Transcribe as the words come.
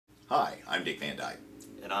Hi, I'm Dick Van Dyke.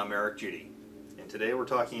 And I'm Eric Judy. And today we're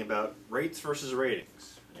talking about rates versus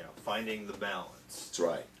ratings. Finding the balance. That's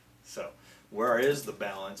right. So, where is the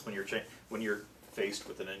balance when you're faced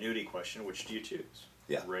with an annuity question? Which do you choose?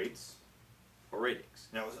 Yeah. Rates or ratings?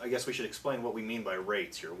 Now, I guess we should explain what we mean by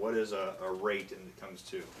rates here. What is a rate when it comes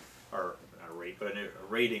to, or not a rate, but a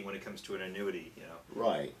rating when it comes to an annuity?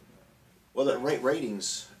 Right. Well, the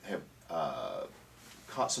ratings have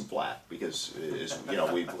caught some flack because,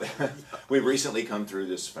 we've recently come through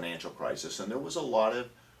this financial crisis, and there was a lot of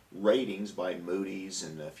ratings by Moody's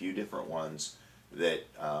and a few different ones that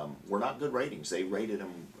were not good ratings. They rated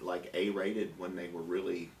them like A rated when they were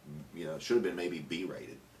really, should have been maybe B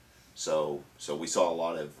rated. So we saw a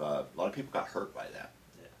lot of people got hurt by that.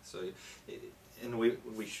 Yeah. So, and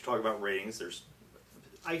we should talk about ratings. There's,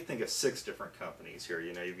 I think, of 6 different companies here.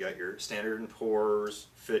 You've got your Standard & Poor's,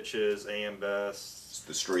 Fitch's, AM Best,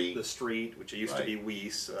 The Street, which used to be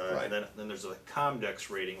Weiss, and then there's a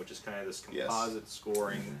Comdex rating, which is kind of this composite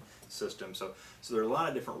scoring system. So there are a lot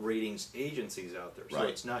of different ratings agencies out there. So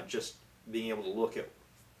it's not just being able to look at,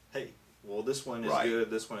 hey, well, this one is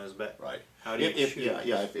good, this one is bad. Right. How do you choose?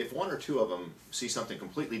 If one or two of them see something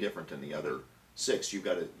completely different than the other 6, you've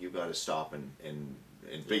got to stop and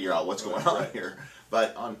figure out what's going on here.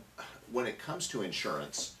 But when it comes to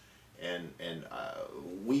insurance, and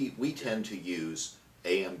we tend to use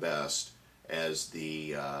AM Best as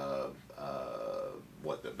the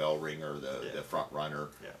bell ringer, the front runner.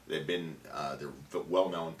 Yeah. They're well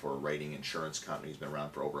known for rating insurance companies. Been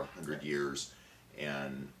around for over 100 years,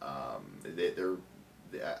 and they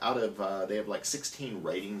have like 16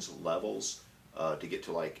 ratings levels to get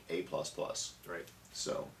to like A++. Right.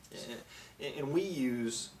 So. And we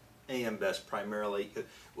use AM Best primarily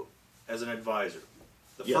as an advisor.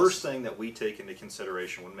 The first thing that we take into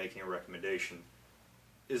consideration when making a recommendation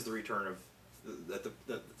is the return of that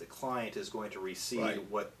the client is going to receive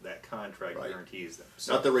what that contract guarantees them.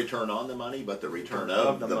 So, not the return on the money, but the return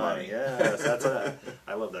of the money. Yes,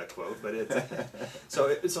 I love that quote. But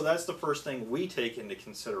so that's the first thing we take into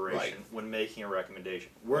consideration when making a recommendation.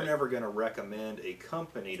 We're never going to recommend a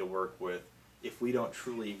company to work with if we don't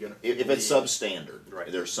truly if it's substandard.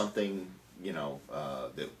 Right. There's something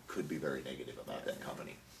that could be very negative about that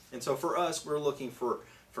company. And so for us, we're looking for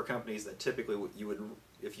companies that typically you would,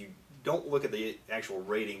 if you don't look at the actual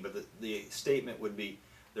rating, but the statement would be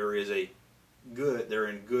they're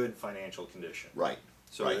in good financial condition. Right.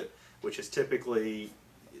 So which is typically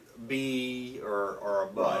B or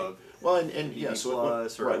above. Right. Well,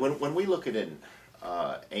 and when we look at an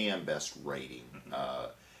AM Best rating,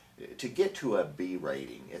 to get to a B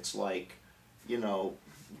rating, it's like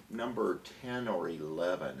number 10 or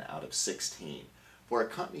 11 out of 16. For a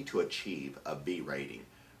company to achieve a B rating,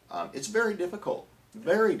 it's very difficult,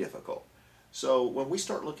 very difficult. So when we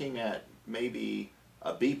start looking at maybe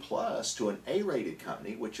a B+ to an A-rated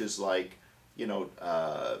company, which is like,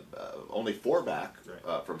 only 4 back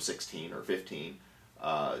from 16 or 15,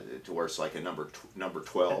 to where it's like a number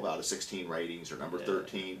 12 out of 16 ratings or number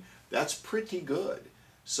 13, that's pretty good.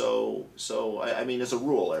 So I mean, as a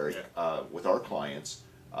rule, Eric, with our clients,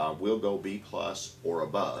 we'll go B+ or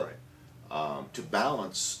above to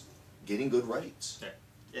balance getting good rates.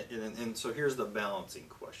 And so here's the balancing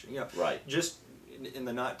question. Just in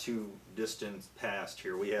the not too distant past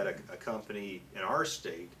here, we had a company in our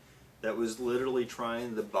state that was literally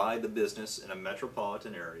trying to buy the business in a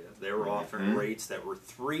metropolitan area. They were offering rates that were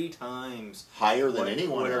 3 times higher than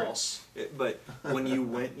anyone else. But when you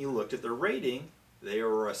went and you looked at their rating, they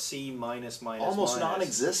were a C minus. Almost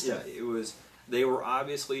non-existent. Yeah, they were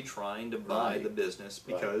obviously trying to buy the business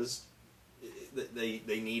because they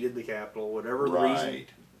needed the capital, whatever the reason.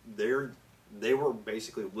 They were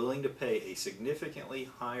basically willing to pay a significantly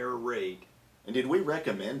higher rate. And did we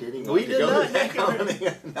recommend anyone to go to that company?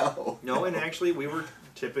 No. No, and actually we were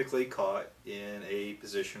typically caught in a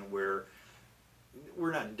position where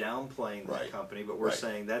we're not downplaying that company, but we're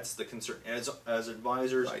saying that's the concern. As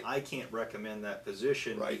advisors, I can't recommend that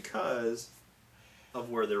position because of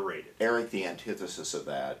where they're rated. Eric, the antithesis of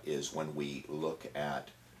that is when we look at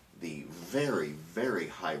the very, very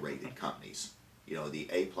high-rated companies. The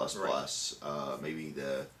A++, maybe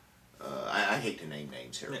the I hate to name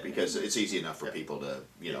names here because it's easy enough for people to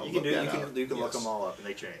you can look them all up and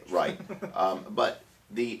they change. Right, but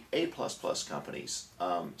the A++ companies,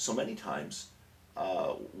 so many times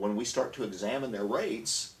when we start to examine their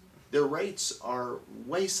rates, their rates are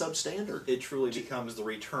way substandard. It truly becomes the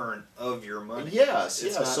return of your money. Yes,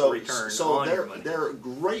 it's yes. not So, the return on your money. Their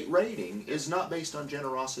great rating is not based on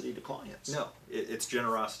generosity to clients. No, it's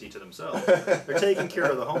generosity to themselves. They're taking care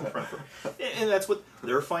of the home front, and that's what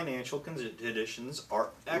their financial conditions are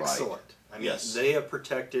excellent. Right. I mean, yes. they have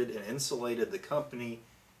protected and insulated the company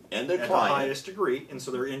and their at client, the highest degree, and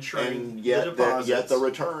so they're insuring and yet the deposits. Yet the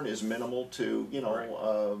return is minimal to, you know,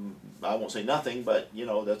 right. I won't say nothing, but you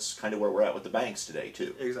know, that's kind of where we're at with the banks today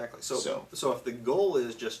too. Exactly. So if the goal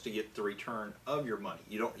is just to get the return of your money,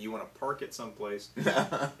 you want to park it someplace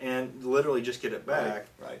and literally just get it back.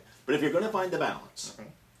 Right. But if you're going to find the balance,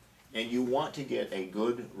 and you want to get a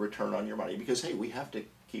good return on your money, because hey, we have to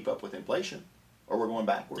keep up with inflation, or we're going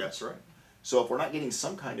backwards. That's right. So if we're not getting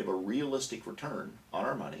some kind of a realistic return on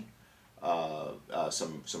our money,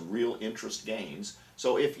 some real interest gains.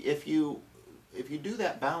 So if you do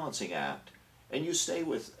that balancing act and you stay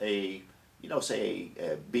with a, you know, say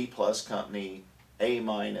a B plus company, A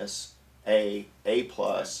minus, A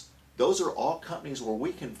plus, those are all companies where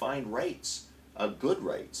we can find rates, good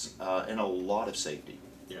rates, and a lot of safety.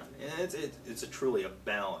 Yeah, and it's truly a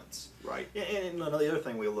balance. Right. And the other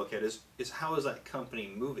thing we look at is how is that company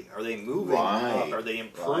moving? Are they moving right. up? Are they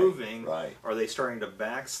improving? Right. Are they starting to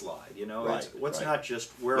backslide? You know, right. what's right. not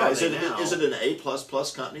just where are they now? Is it an A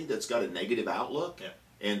plus company that's got a negative outlook? Yeah.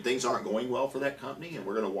 And things aren't going well for that company, and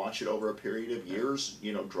we're going to watch it over a period of years,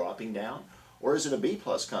 you know, dropping down? Or is it a B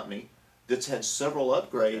plus company that's had several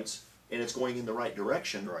upgrades and it's going in the right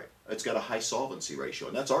direction? Right. It's got a high solvency ratio,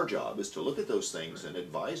 and that's our job, is to look at those things and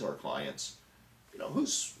advise our clients, you know,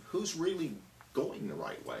 who's really going the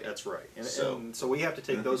right way. That's right. And so we have to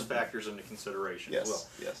take those factors into consideration as well.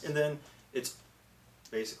 Yes. And then it's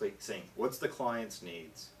basically saying, what's the client's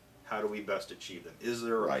needs? How do we best achieve them? Is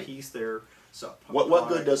there a piece there? So what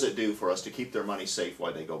good does it do for us to keep their money safe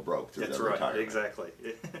while they go broke through their retirement? Exactly.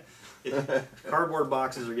 Cardboard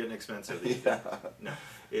boxes are getting expensive these days. No,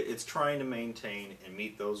 it's trying to maintain and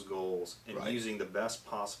meet those goals and using the best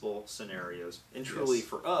possible scenarios, and truly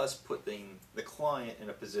for us, putting the client in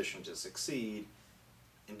a position to succeed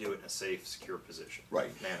and do it in a safe, secure position.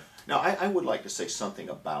 Right. Now, I would like to say something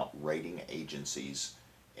about rating agencies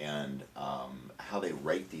and how they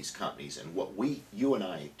rate these companies, and what you and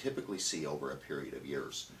I typically see over a period of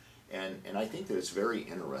years. And I think that it's very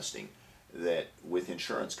interesting that with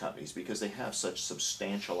insurance companies, because they have such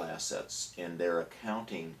substantial assets and their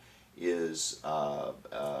accounting is, I'm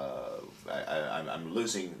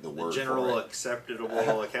losing the word. General acceptable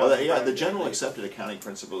accounting. Well, yeah, the general accepted accounting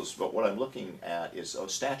principles, but what I'm looking at is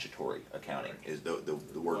statutory accounting is the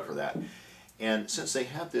word for that. And since they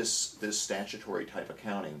have this statutory type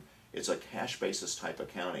accounting, it's a cash basis type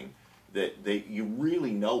accounting that you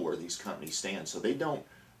really know where these companies stand. So they don't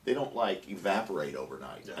like evaporate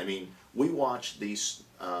overnight. Yeah. I mean, we watch these,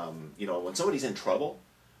 you know, when somebody's in trouble,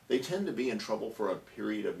 they tend to be in trouble for a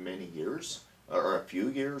period of many years, or a few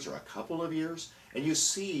years, or a couple of years, and you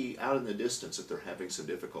see out in the distance that they're having some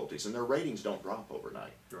difficulties, and their ratings don't drop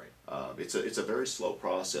overnight. Right. It's a very slow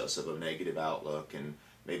process of a negative outlook and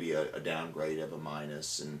maybe a downgrade of a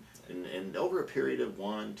minus, and over a period of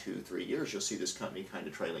 1, 2, 3 years, you'll see this company kind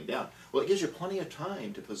of trailing down. Well, it gives you plenty of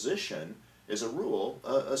time to position, as a rule,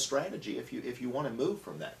 a strategy if you want to move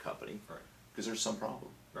from that company, because there's some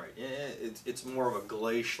problem. Right. It's more of a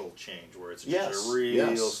glacial change where it's just a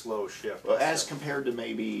real slow shift. Well, as compared to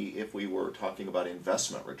maybe if we were talking about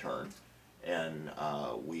investment return, and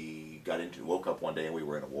we woke up one day and we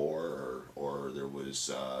were in a war, or there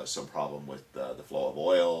was some problem with the flow of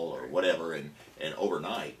oil or whatever, and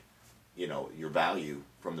overnight, you know, your value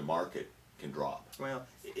from the market can drop. Well,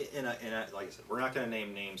 and like I said, we're not going to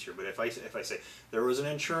name names here, but if I say there was an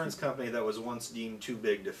insurance company that was once deemed too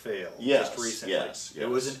big to fail, just recently, it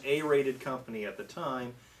was an A-rated company at the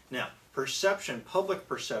time. Now, public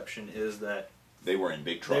perception is that they were in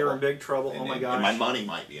big trouble. They were in big trouble. Oh my gosh! And my money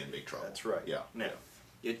might be in big trouble. That's right. Yeah. Now,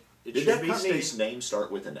 it did that company's name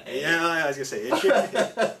start with an A? Yeah, I was going to say it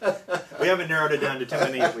should. We haven't narrowed it down to too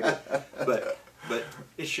many if we did, but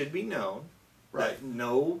it should be known that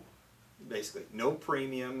basically no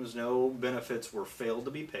premiums, no benefits were failed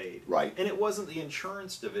to be paid. Right. And it wasn't the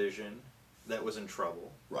insurance division that was in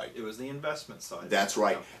trouble. Right. It was the investment side. That's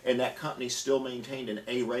right. And that company still maintained an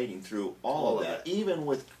A rating through all of that, even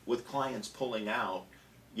with clients pulling out,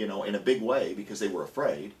 you know, in a big way because they were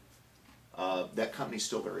afraid. That company's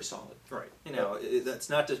still very solid. Right. You know, that's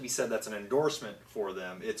not to be said that's an endorsement for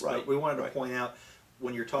them. It's but we wanted to point out,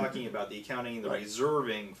 when you're talking about the accounting and the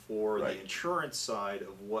reserving for the insurance side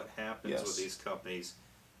of what happens with these companies,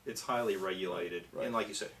 it's highly regulated, Right. and like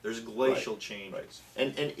you said, there's glacial changes.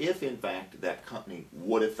 And if in fact that company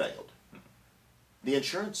would have failed, the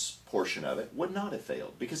insurance portion of it would not have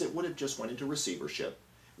failed, because it would have just went into receivership,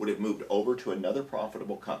 would have moved over to another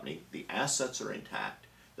profitable company. The assets are intact.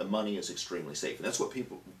 The money is extremely safe, and that's what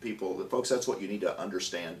folks. That's what you need to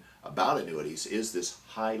understand about annuities, is this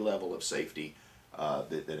high level of safety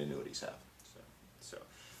that annuities have. So,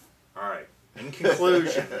 all right. In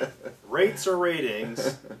conclusion, rates or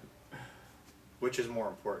ratings, which is more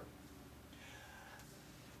important?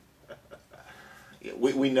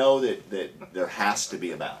 We know that there has to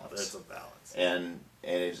be a balance. There's a balance. And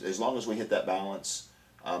as long as we hit that balance,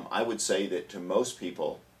 I would say that to most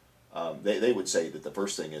people, they would say that the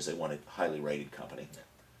first thing is they want a highly rated company.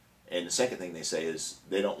 Yeah. And the second thing they say is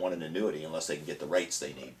they don't want an annuity unless they can get the rates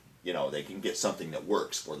they need. You know, they can get something that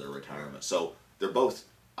works for their retirement. So they're both,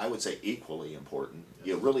 I would say, equally important. Yes.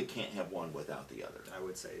 You really can't have one without the other. I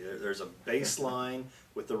would say there's a baseline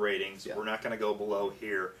with the ratings. Yeah. We're not going to go below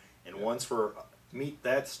here. And yeah. Once we're meet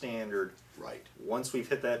that standard, right. Once we've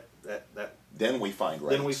hit that then we find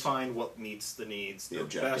rates. Then we find what meets the needs, the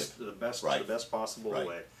best possible right.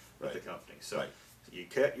 way with the company. So right. You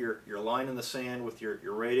cut your line in the sand with your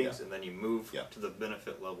ratings, yeah. and then you move yeah. to the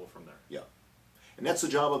benefit level from there. Yeah, and that's the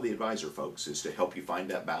job of the advisor, folks, is to help you find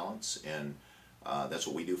that balance, and that's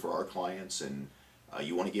what we do for our clients. And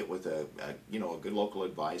you want to get with a good local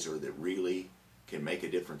advisor that really can make a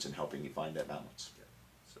difference in helping you find that balance. Yeah.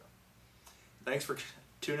 So, thanks for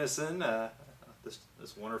tuning us in.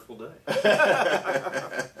 This wonderful day.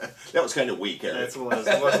 That was kind of weak, Eric. That's what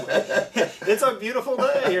it was. It's a beautiful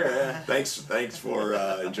day here. Thanks for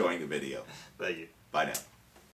enjoying the video. Thank you. Bye now.